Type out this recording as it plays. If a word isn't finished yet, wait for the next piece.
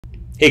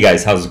Hey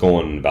guys, how's it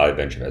going? Value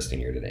Venture Investing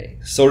here today.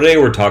 So today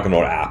we're talking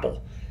about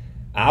Apple.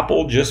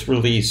 Apple just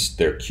released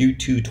their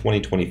Q2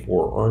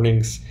 2024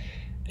 earnings,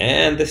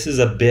 and this is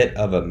a bit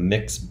of a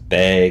mixed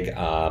bag,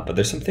 but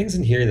there's some things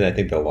in here that I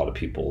think that a lot of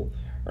people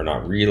are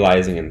not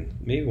realizing, and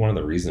maybe one of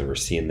the reasons we're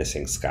seeing this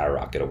thing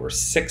skyrocket over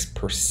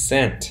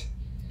 6%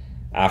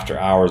 after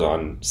hours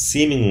on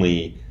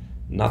seemingly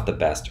not the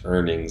best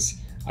earnings.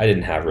 I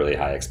didn't have really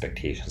high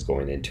expectations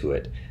going into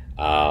it.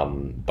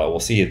 But we'll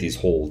see if these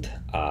hold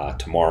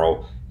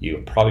tomorrow.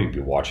 You'll probably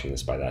be watching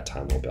this by that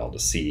time. We'll be able to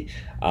see.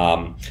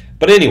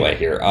 But anyway,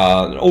 here,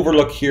 an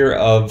overlook here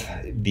of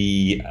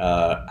the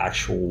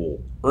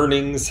actual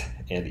earnings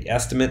and the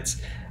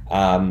estimates.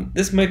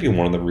 This might be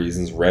one of the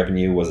reasons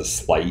revenue was a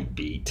slight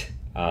beat.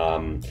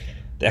 The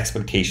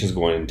expectations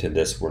going into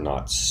this were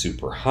not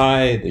super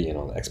high. The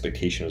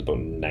expectation was about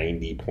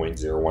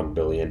 90.01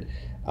 billion.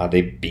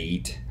 They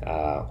beat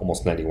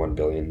almost 91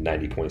 billion,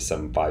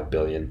 90.75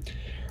 billion.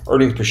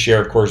 Earnings per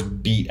share, of course,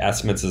 beat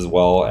estimates as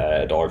well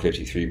at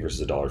 $1.53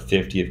 versus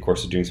 $1.50. Of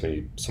course, they're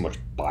doing so much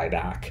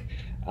buyback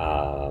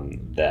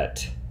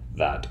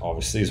that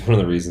obviously is one of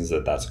the reasons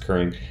that that's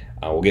occurring.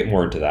 We'll get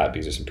more into that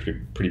because there's some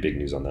pretty big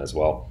news on that as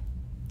well.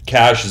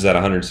 Cash is at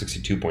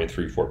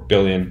 162.34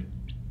 billion.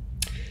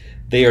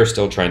 They are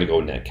still trying to go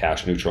net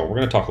cash neutral. We're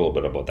going to talk a little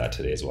bit about that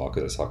today as well,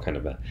 because I saw kind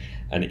of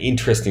an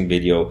interesting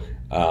video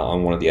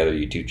on one of the other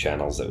YouTube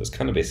channels that was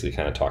basically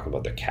talking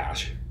about their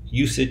cash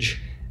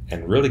usage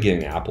and really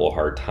giving Apple a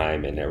hard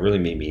time, and it really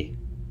made me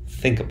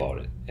think about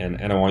it.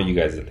 And I want you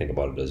guys to think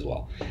about it as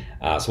well.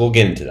 So we'll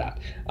get into that.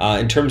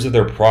 In terms of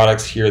their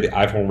products here, the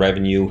iPhone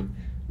revenue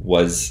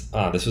was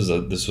this was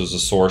a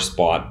sore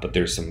spot, but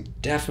there's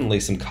definitely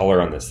some color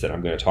on this that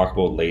I'm going to talk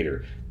about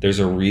later. There's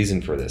a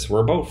reason for this.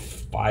 We're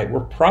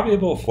probably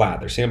about flat.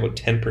 They're saying about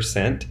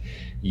 10%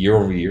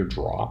 year-over-year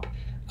drop.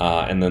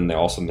 And then they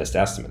also missed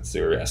estimates.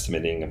 They were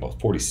estimating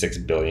about 46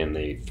 billion,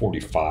 they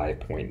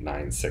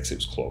 45.96. It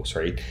was close,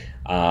 right?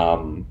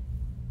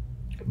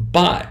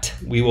 But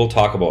we will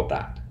talk about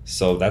that.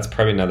 So that's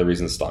probably another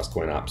reason the stock's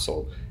going up.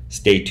 So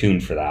stay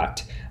tuned for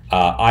that.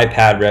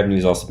 iPad revenue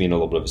is also being a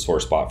little bit of a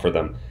sore spot for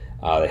them.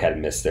 They had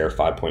missed their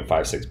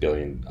 $5.56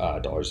 billion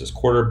this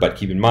quarter. But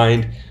keep in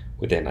mind,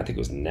 within, I think it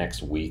was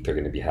next week, they're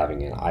going to be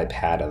having an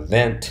iPad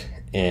event.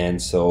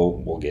 And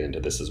so we'll get into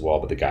this as well,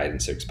 but the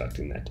guidance are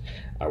expecting that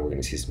we're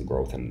going to see some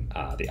growth in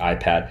the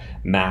iPad.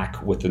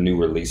 Mac, with the new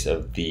release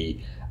of the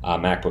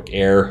MacBook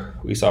Air,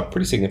 we saw a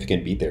pretty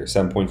significant beat there,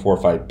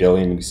 7.45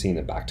 billion. We've seen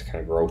it back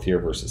to growth here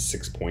versus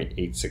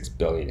 6.86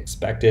 billion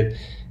expected.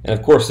 And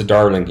of course, the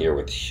darling here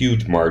with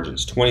huge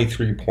margins,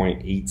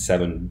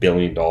 $23.87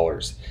 billion.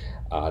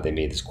 They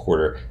made this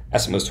quarter.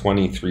 Estimate was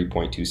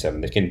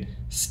 23.27. They can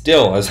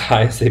still, as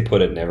high as they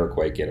put it, never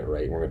quite get it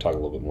right. We're going to talk a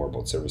little bit more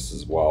about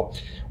services as well.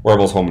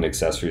 Wearables, home, and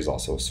accessories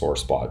also a sore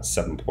spot,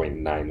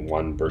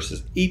 7.91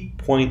 versus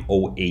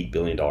 $8.08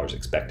 billion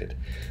expected.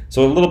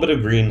 So a little bit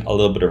of green, a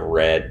little bit of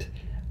red,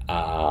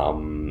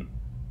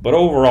 but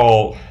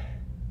overall,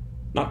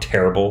 not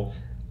terrible,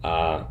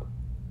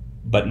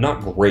 but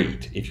not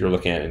great if you're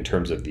looking at it in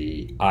terms of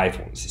the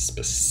iPhones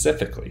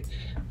specifically.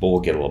 But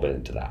we'll get a little bit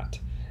into that.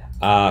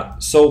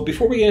 So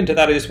before we get into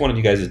that, I just wanted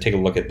you guys to take a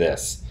look at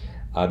this.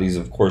 These,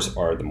 of course,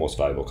 are the most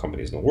valuable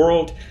companies in the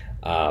world.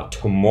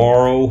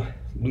 Tomorrow,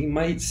 we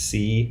might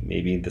see,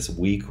 maybe this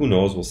week, who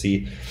knows, we'll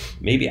see,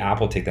 maybe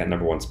Apple take that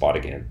 #1 spot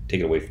again,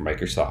 take it away from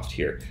Microsoft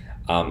here.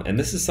 And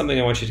this is something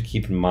I want you to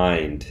keep in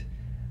mind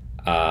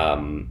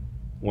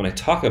when I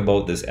talk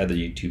about this other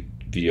YouTube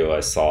video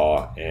I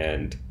saw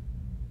and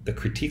the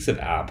critiques of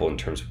Apple in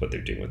terms of what they're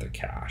doing with their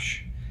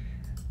cash.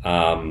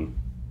 So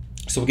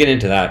we'll get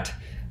into that.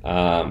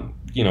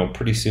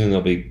 Pretty soon they'll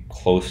be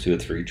close to a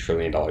 $3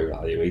 trillion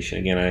valuation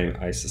again,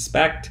 I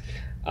suspect,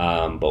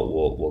 but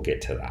we'll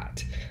get to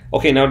that.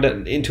 Okay, now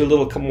into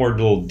a couple more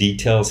little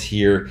details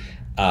here.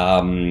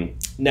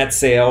 Net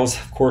sales,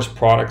 of course,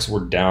 products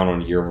were down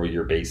on a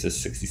year-over-year basis,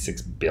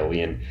 66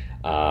 billion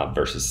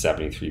versus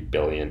 73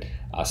 billion.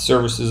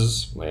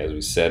 Services, as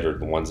we said, are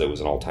the ones that was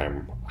an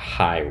all-time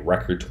high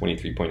record,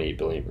 23.8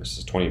 billion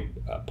versus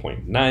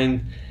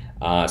 20.9.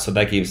 So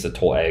that gave us the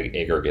total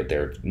aggregate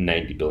there,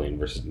 90 billion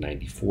versus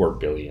 94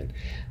 billion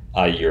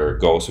a year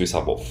ago. So we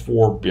saw about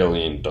 $4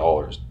 billion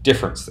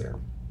difference there.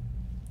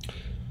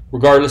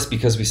 Regardless,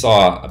 because we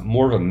saw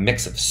more of a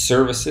mix of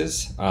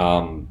services,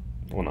 well,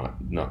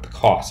 not the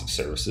cost of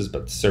services,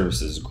 but the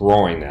services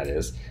growing, that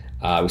is.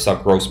 We saw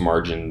gross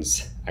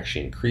margins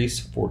actually increase,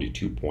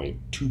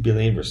 42.2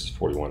 billion versus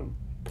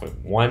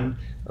 41.1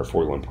 or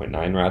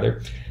 41.9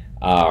 rather.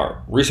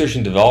 Research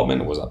and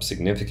development was up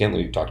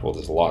significantly. We've talked about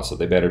this a lot, so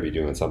they better be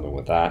doing something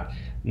with that.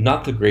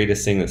 Not the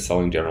greatest thing that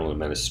selling general and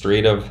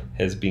administrative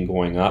has been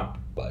going up,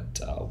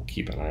 but we'll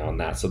keep an eye on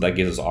that. So that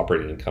gives us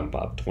operating income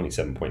up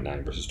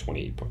 27.9 versus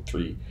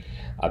 28.3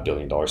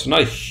 billion dollars. So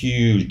not a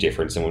huge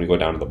difference. And when we go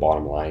down to the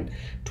bottom line,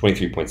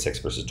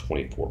 23.6 versus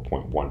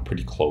 24.1,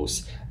 pretty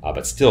close,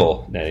 but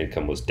still net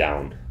income was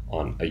down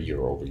on a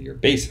year-over-year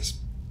basis.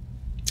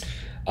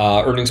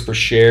 Earnings per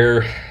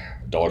share,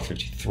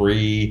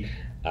 $1.53.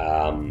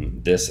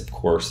 This, of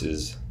course,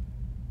 is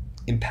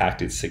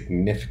impacted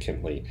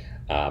significantly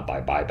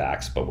by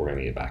buybacks, but we're going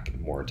to get back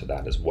more into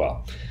that as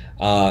well.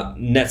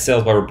 Net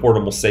sales by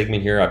reportable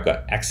segment here. I've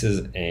got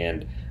X's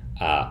and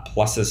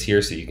pluses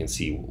here, so you can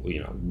see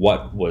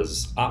what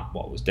was up,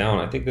 what was down.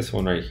 I think this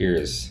one right here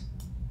is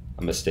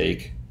a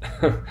mistake.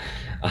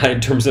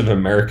 In terms of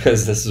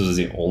Americas, this was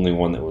the only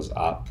one that was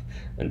up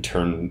in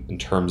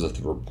terms of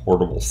the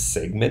reportable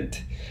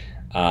segment.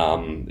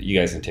 You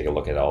guys can take a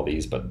look at all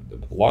these, but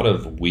a lot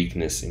of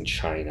weakness in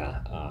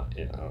China,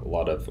 a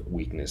lot of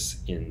weakness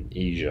in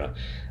Asia.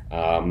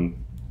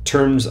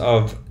 Terms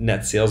of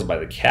net sales by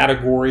the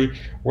category,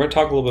 we're going to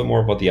talk a little bit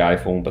more about the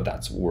iPhone, but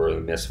that's where the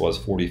miss was.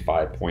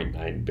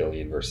 45.9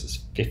 billion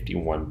versus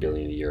 51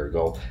 billion a year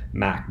ago.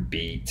 Mac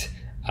beat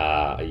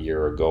a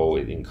year ago.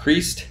 It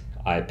increased.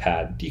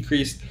 iPad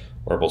decreased.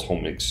 Wearables,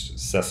 home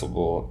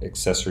accessible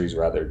accessories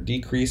rather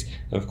decreased.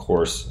 And of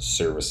course,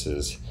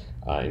 services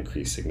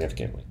increased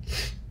significantly.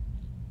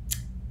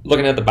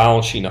 Looking at the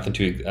balance sheet, nothing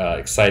too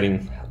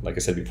exciting. Like I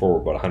said before,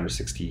 we're about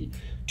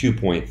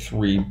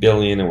 162.3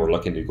 billion, and we're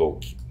looking to go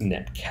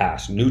net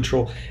cash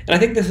neutral. And I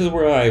think this is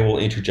where I will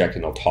interject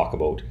and I'll talk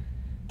about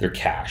their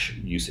cash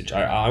usage.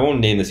 I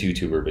won't name this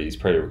YouTuber, but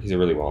he's a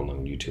really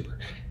well-known YouTuber,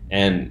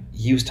 and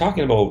he was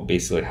talking about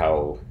basically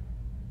how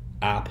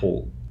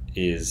Apple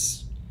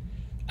is,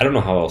 I don't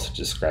know how else to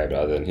describe it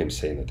other than him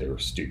saying that they were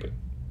stupid.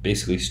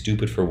 Basically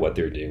stupid for what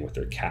they're doing with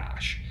their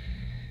cash.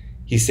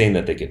 He's saying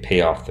that they could pay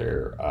off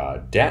their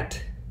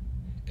debt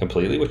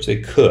completely, which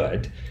they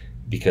could,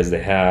 because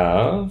they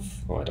have,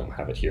 well, I don't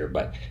have it here,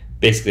 but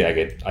basically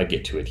I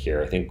get to it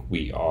here. I think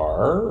we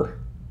are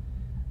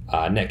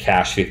net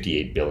cash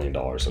 $58 billion.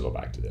 I'll go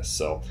back to this.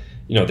 So,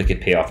 they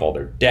could pay off all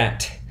their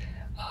debt.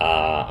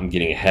 I'm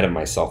getting ahead of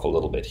myself a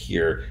little bit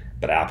here,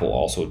 but Apple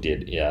also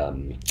did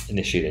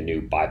initiate a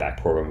new buyback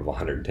program of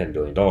 $110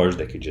 billion.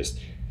 They could just,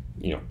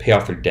 pay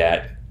off their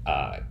debt,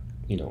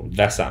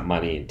 invest that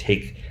money and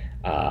take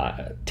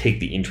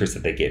the interest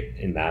that they get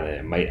in that, and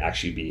it might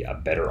actually be a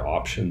better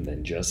option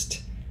than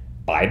just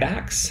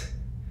buybacks.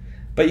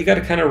 But you got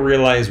to kind of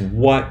realize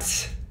what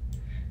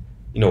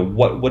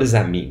does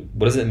that mean?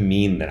 What does it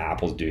mean that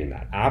Apple's doing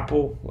that?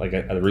 Apple,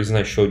 the reason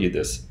I showed you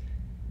this,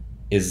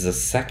 is the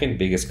second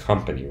biggest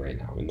company right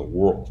now in the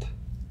world.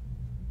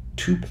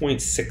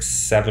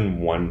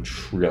 2.671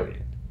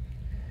 trillion.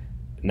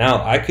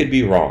 Now, I could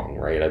be wrong,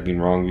 right? I've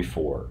been wrong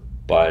before,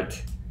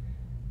 but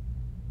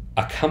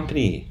a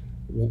company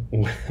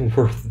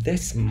worth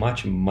this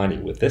much money,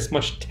 with this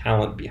much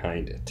talent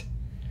behind it,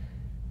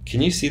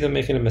 can you see them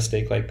making a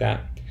mistake like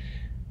that?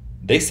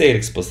 They say it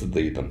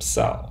explicitly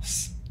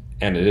themselves,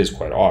 and it is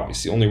quite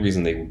obvious. The only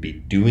reason they would be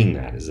doing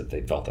that is if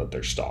they felt that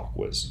their stock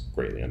was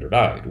greatly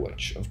undervalued,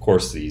 which, of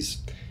course,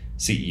 these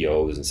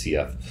CEOs and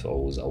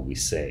CFOs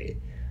always say.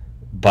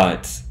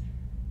 But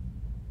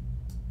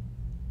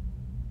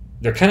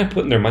they're kind of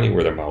putting their money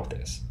where their mouth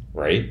is,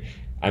 right?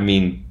 I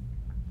mean,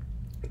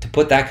 to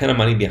put that kind of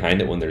money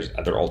behind it when there's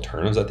other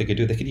alternatives that they could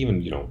do, they could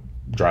even,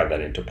 drive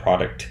that into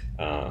product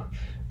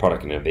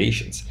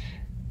innovations.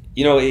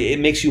 It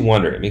makes you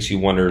wonder. It makes you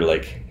wonder,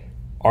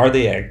 are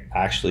they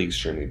actually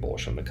extremely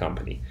bullish on the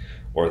company,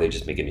 or are they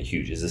just making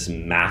is this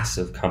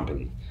massive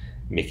company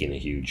making a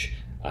huge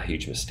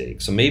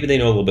mistake? So maybe they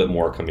know a little bit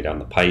more coming down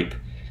the pipe.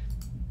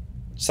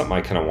 Something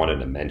I kind of wanted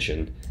to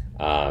mention,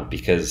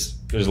 because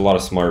there's a lot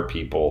of smart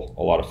people,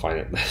 a lot of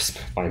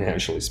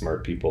financially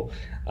smart people,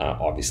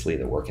 obviously,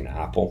 that work in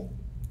Apple,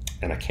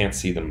 and I can't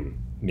see them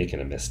making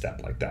a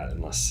misstep like that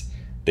unless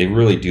they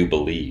really do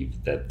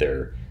believe that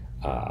their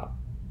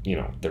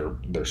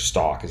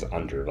stock is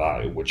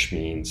undervalued, which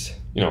means,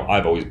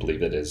 I've always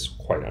believed it is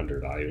quite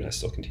undervalued, and I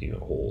still continue to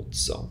hold.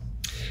 So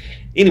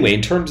anyway,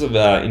 in terms of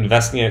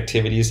investing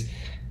activities,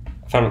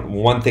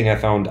 one thing I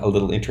found a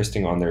little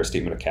interesting on their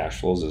statement of cash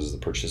flows is the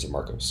purchase of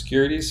marketable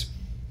securities.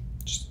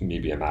 Just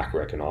maybe a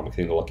macroeconomic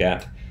thing to look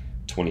at.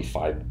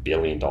 $25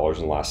 billion in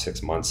the last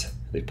 6 months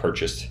they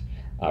purchased,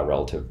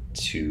 relative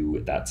to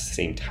that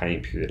same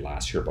time period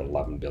last year, about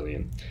 $11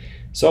 billion.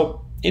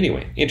 So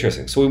anyway,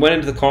 interesting. So we went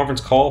into the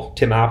conference call.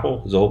 Tim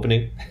Apple was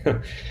opening.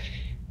 Of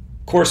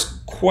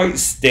course, quite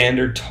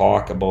standard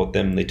talk about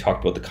them. They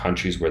talked about the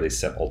countries where they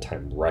set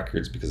all-time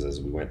records, because as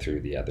we went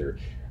through the other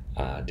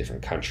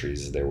different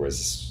countries, there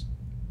was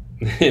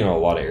a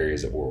lot of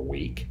areas that were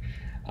weak.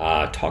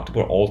 Talked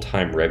about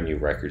all-time revenue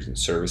records and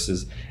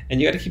services,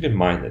 and you got to keep in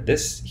mind that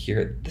this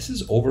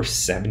is over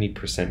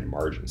 70%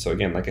 margin. So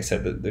again, like I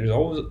said, there's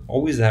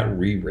always that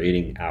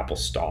re-rating Apple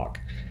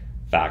stock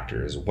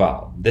factor as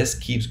well. This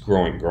keeps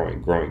growing,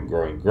 and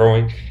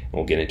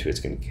we'll get into it's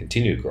going to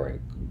continue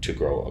to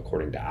grow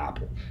according to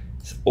Apple.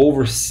 It's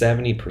over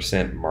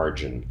 70%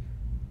 margin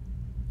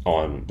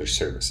on their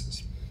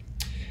services.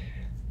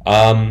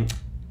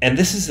 And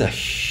this is a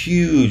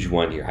huge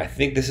one here. I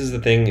think this is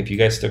the thing. If you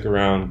guys stuck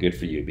around, good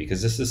for you,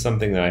 because this is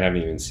something that I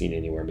haven't even seen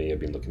anywhere. Maybe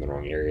I've been looking in the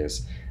wrong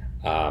areas.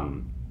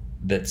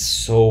 That's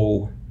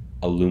so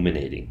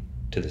illuminating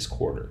to this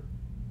quarter,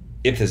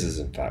 if this is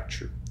in fact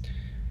true.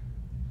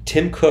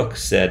 Tim Cook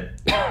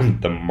said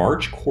the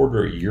March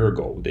quarter a year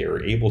ago, they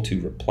were able to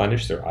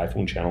replenish their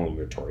iPhone channel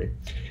inventory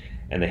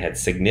and they had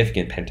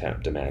significant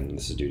pent-up demand, and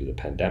this is due to the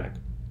pandemic.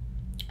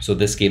 So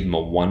this gave them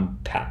a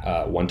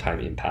one-time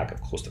impact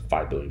of close to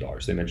 $5 billion.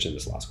 They mentioned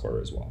this last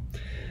quarter as well.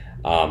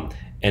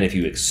 And if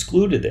you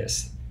excluded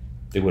this,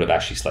 they would have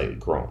actually slightly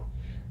grown.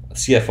 The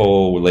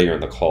CFO later in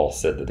the call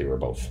said that they were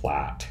about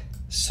flat.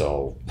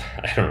 So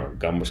I don't know,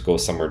 Gum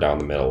goes somewhere down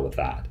the middle with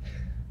that.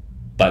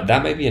 But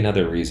that might be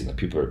another reason that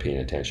people are paying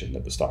attention,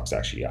 that the stock's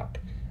actually up,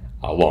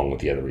 along with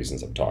the other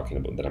reasons I'm talking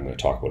about, that I'm going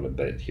to talk about a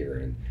bit here,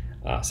 and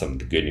some of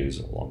the good news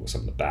along with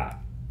some of the bad.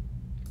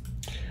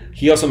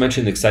 He also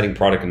mentioned the exciting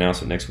product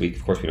announcement next week.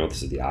 Of course, we know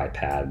this is the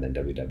iPad and then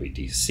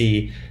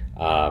WWDC.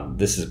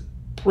 This is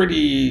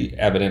pretty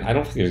evident. I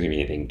don't think there's going to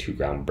be anything too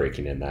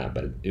groundbreaking in that,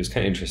 but it was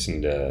kind of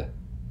interesting to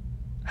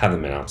have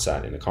them announce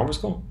that in a conference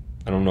call.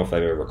 I don't know if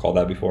I've ever called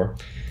that before.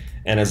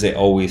 And as they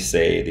always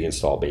say, the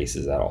install base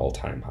is at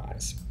all-time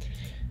highs.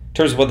 In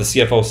terms of what the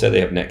CFO said,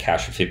 they have net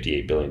cash of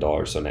 $58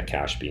 billion. So net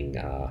cash being,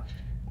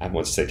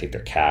 once they take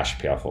their cash,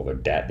 pay off all their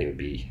debt, they would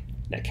be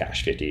net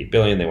cash $58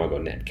 billion. They want to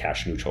go net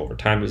cash neutral over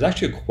time. There's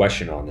actually a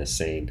question on this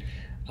saying,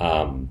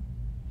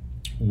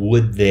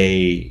 would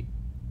they,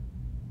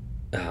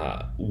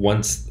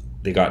 once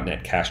they got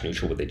net cash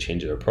neutral, would they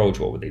change their approach?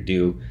 What would they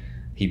do?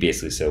 He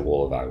basically said,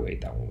 we'll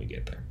evaluate that when we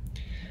get there.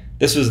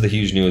 This was the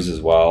huge news as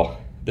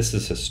well. This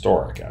is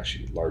historic,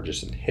 actually,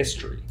 largest in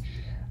history.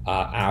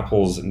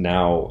 Apple's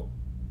now,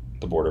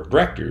 the board of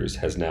directors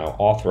has now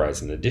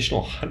authorized an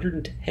additional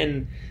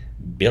 $110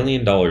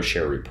 billion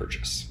share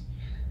repurchase.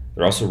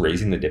 They're also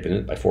raising the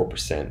dividend by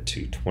 4%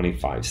 to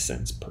 25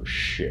 cents per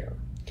share.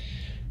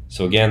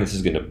 So again, this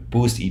is going to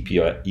boost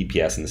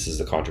EPS, and this is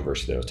the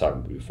controversy that I was talking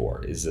about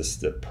before. Is this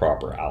the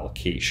proper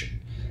allocation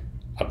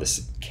of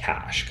this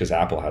cash? Because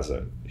Apple has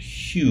a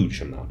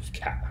huge amount of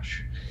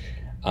cash.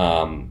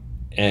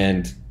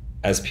 And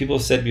as people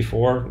have said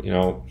before,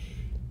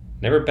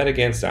 never bet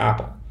against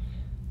Apple.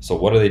 So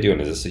what are they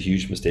doing? Is this a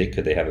huge mistake?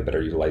 Could they have a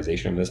better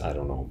utilization of this? I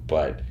don't know.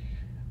 But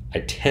I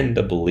tend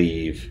to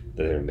believe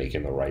that they're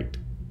making the right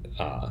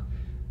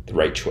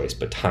choice,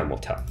 but time will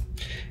tell.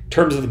 In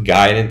terms of the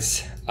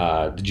guidance,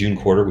 the June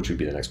quarter, which would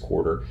be the next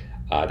quarter,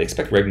 they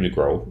expect revenue to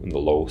grow in the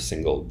low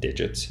single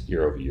digits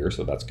year over year,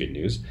 so that's good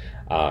news.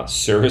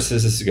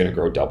 Services is going to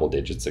grow double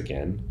digits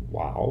again.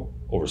 Wow,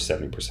 over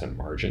 70%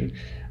 margin.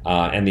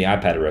 And the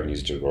iPad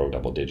revenues to grow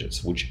double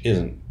digits, which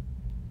isn't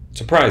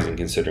surprising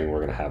considering we're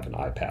going to have an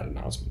iPad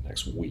announcement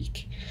next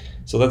week.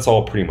 So that's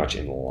all pretty much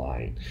in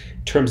line.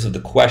 In terms of the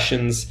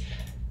questions,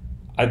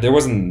 there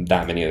wasn't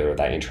that many that were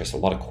that interesting.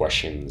 A lot of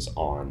questions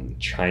on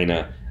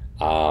China.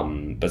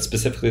 But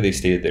specifically, they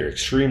stated they're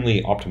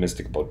extremely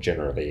optimistic about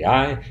generative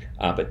AI.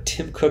 But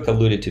Tim Cook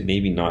alluded to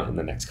maybe not in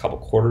the next couple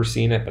quarters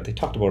seeing it, but they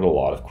talked about it a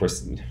lot. Of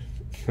course, in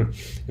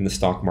the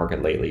stock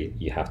market lately,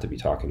 you have to be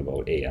talking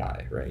about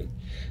AI, right?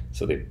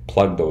 So they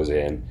plugged those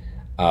in.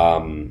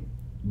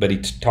 But he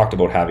talked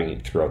about having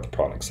it throughout the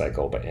product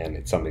cycle, and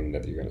it's something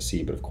that you're going to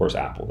see. But of course,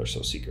 Apple, they're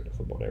so secretive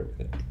about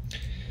everything.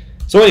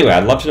 So anyway,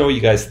 I'd love to know what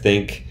you guys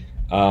think.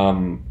 I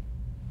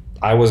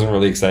wasn't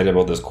really excited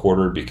about this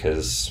quarter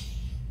because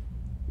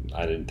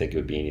I didn't think it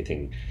would be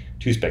anything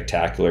too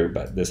spectacular,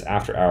 but this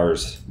after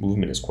hours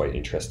movement is quite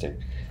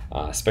interesting,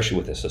 especially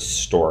with this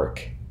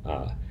historic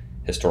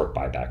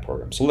buyback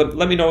program. So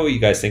let me know what you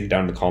guys think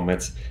down in the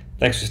comments.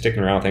 Thanks for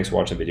sticking around. Thanks for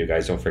watching the video,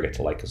 guys. Don't forget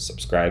to like and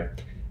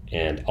subscribe,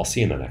 and I'll see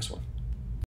you in the next one.